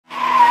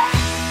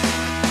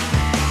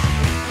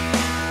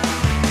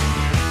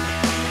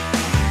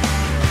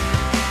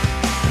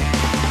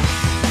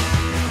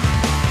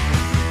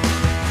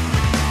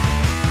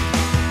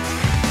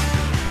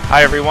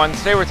Hi everyone,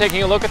 today we're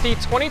taking a look at the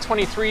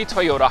 2023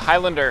 Toyota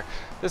Highlander.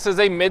 This is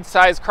a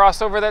mid-size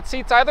crossover that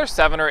seats either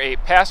 7 or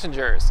 8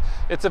 passengers.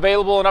 It's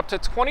available in up to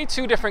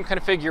 22 different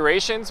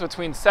configurations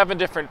between 7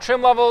 different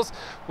trim levels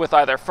with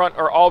either front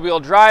or all-wheel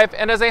drive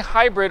and as a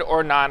hybrid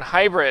or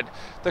non-hybrid.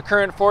 The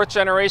current 4th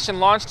generation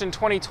launched in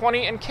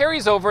 2020 and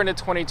carries over into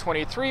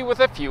 2023 with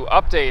a few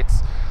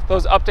updates.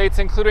 Those updates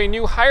include a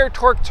new higher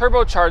torque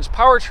turbocharged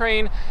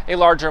powertrain, a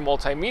larger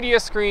multimedia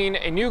screen,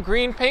 a new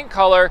green paint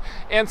color,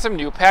 and some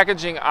new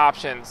packaging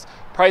options.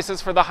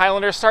 Prices for the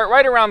Highlander start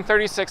right around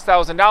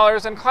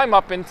 $36,000 and climb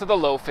up into the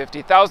low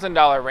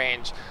 $50,000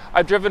 range.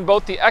 I've driven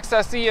both the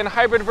XSE and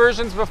hybrid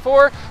versions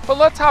before, but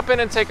let's hop in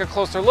and take a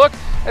closer look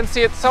and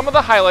see at some of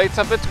the highlights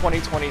of the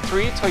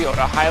 2023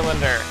 Toyota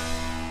Highlander.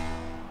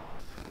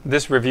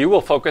 This review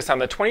will focus on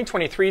the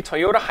 2023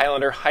 Toyota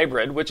Highlander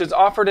Hybrid, which is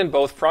offered in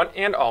both front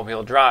and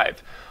all-wheel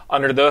drive.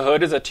 Under the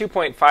hood is a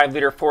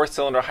 2.5-liter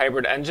 4-cylinder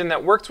hybrid engine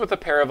that works with a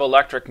pair of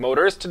electric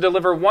motors to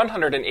deliver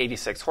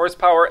 186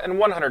 horsepower and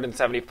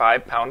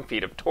 175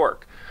 pound-feet of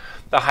torque.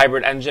 The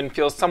hybrid engine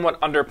feels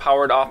somewhat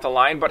underpowered off the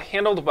line, but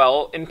handled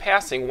well in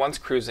passing once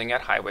cruising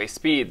at highway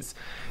speeds.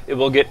 It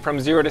will get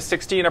from 0 to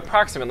 60 in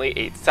approximately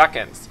 8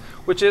 seconds,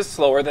 which is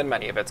slower than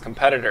many of its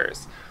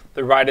competitors.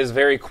 The ride is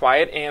very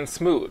quiet and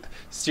smooth.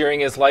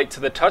 Steering is light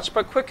to the touch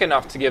but quick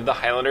enough to give the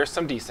Highlander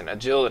some decent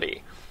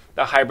agility.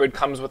 The hybrid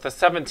comes with a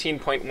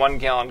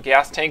 17.1-gallon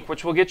gas tank,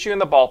 which will get you in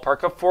the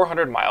ballpark of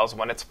 400 miles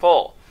when it's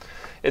full.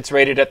 It's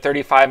rated at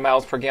 35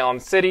 miles per gallon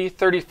city,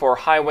 34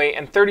 highway,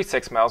 and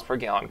 36 miles per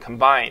gallon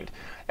combined.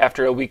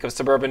 After a week of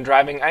suburban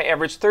driving, I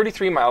averaged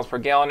 33 miles per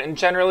gallon in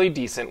generally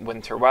decent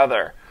winter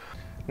weather.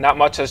 Not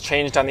much has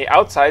changed on the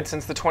outside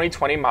since the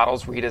 2020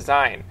 model's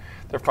redesign.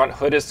 The front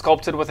hood is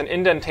sculpted with an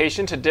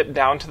indentation to dip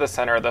down to the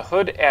center of the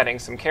hood, adding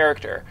some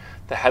character.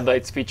 The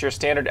headlights feature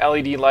standard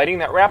LED lighting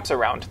that wraps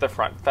around to the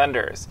front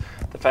fenders.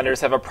 The fenders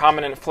have a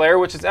prominent flare,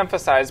 which is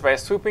emphasized by a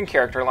swooping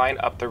character line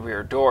up the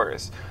rear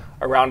doors.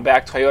 Around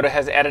back, Toyota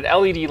has added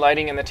LED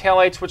lighting in the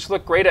taillights, which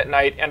look great at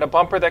night, and a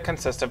bumper that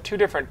consists of 2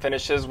 different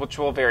finishes, which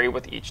will vary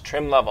with each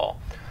trim level.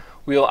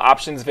 Wheel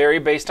options vary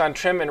based on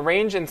trim and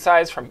range in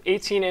size from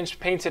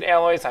 18-inch painted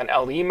alloys on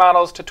LE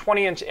models to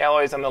 20-inch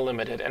alloys on the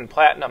Limited and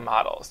Platinum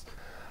models.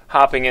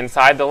 Hopping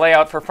inside, the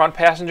layout for front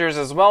passengers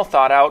is well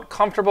thought out,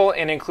 comfortable,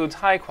 and includes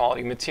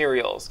high-quality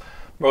materials.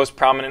 Most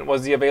prominent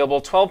was the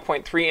available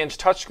 12.3-inch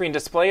touchscreen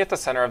display at the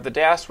center of the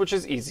dash, which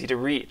is easy to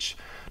reach.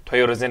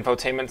 Toyota's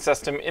infotainment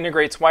system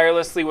integrates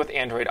wirelessly with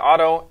Android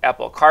Auto,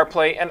 Apple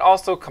CarPlay, and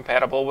also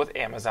compatible with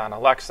Amazon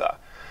Alexa.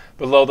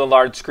 Below the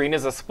large screen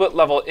is a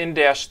split-level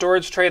in-dash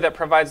storage tray that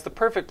provides the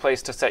perfect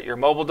place to set your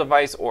mobile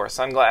device or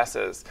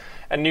sunglasses.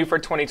 And new for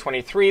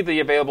 2023, the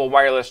available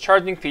wireless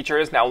charging feature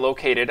is now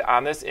located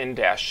on this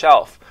in-dash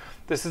shelf.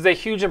 This is a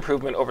huge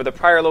improvement over the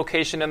prior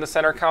location in the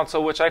center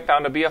console, which I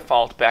found to be a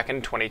fault back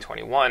in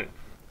 2021.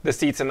 The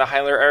seats in the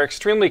Highlander are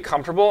extremely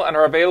comfortable and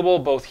are available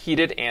both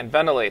heated and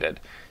ventilated.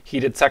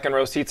 Heated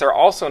second-row seats are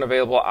also an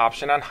available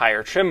option on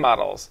higher trim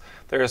models.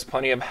 There is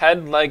plenty of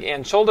head, leg,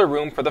 and shoulder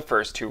room for the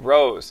first 2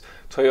 rows.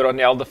 Toyota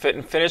nailed the fit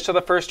and finish of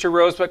the first 2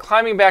 rows, but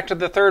climbing back to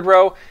the 3rd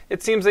row,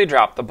 it seems they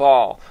dropped the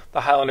ball.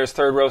 The Highlander's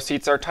 3rd row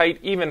seats are tight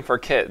even for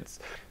kids.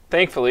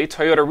 Thankfully,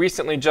 Toyota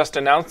recently just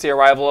announced the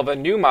arrival of a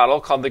new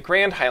model called the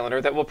Grand Highlander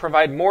that will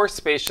provide more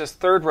spacious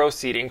 3rd row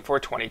seating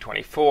for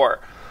 2024.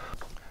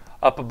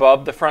 Up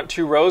above the front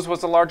 2 rows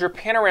was a larger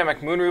panoramic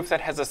moonroof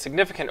that has a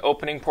significant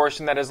opening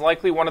portion that is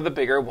likely one of the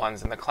bigger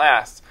ones in the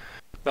class.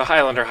 The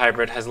Highlander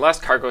Hybrid has less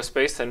cargo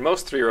space than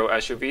most 3-row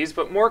SUVs,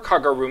 but more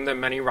cargo room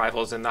than many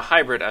rivals in the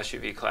hybrid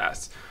SUV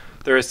class.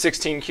 There is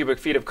 16 cubic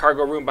feet of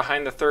cargo room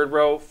behind the 3rd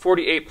row,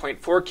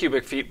 48.4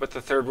 cubic feet with the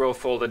 3rd row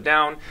folded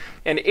down,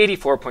 and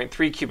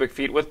 84.3 cubic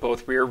feet with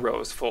both rear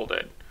rows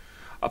folded.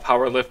 A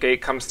power liftgate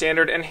comes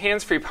standard, and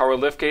hands-free power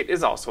liftgate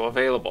is also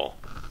available.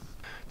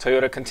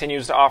 Toyota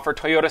continues to offer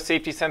Toyota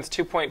Safety Sense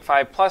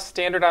 2.5 Plus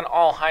standard on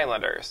all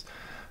Highlanders.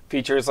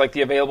 Features like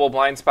the available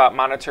blind spot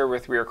monitor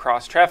with rear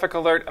cross traffic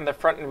alert and the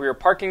front and rear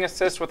parking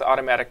assist with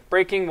automatic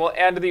braking will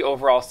add to the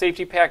overall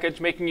safety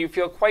package, making you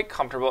feel quite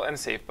comfortable and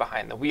safe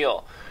behind the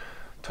wheel.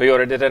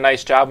 Toyota did a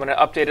nice job when it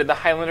updated the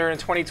Highlander in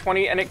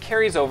 2020, and it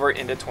carries over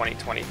into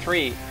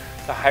 2023.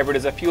 The hybrid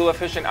is a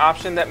fuel-efficient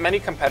option that many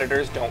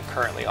competitors don't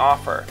currently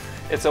offer.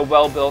 It's a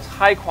well-built,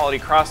 high-quality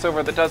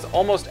crossover that does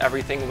almost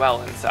everything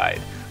well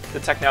inside. The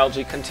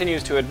technology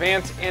continues to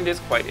advance and is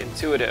quite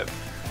intuitive.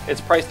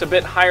 It's priced a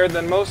bit higher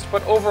than most,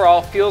 but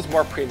overall feels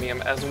more premium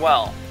as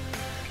well.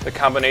 The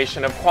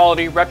combination of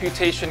quality,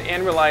 reputation,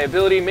 and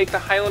reliability make the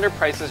Highlander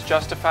prices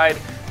justified,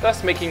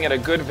 thus making it a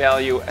good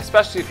value,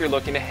 especially if you're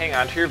looking to hang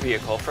on to your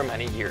vehicle for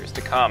many years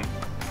to come.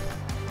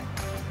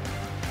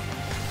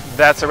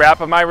 That's a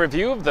wrap of my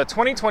review of the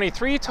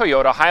 2023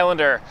 Toyota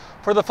Highlander.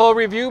 For the full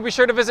review, be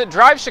sure to visit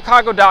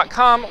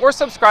drivechicago.com or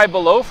subscribe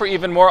below for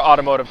even more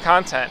automotive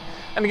content.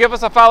 And give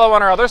us a follow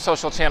on our other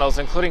social channels,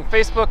 including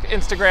Facebook,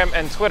 Instagram,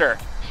 and Twitter.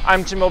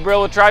 I'm Jim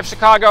O'Brill with Drive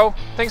Chicago.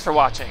 Thanks for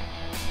watching.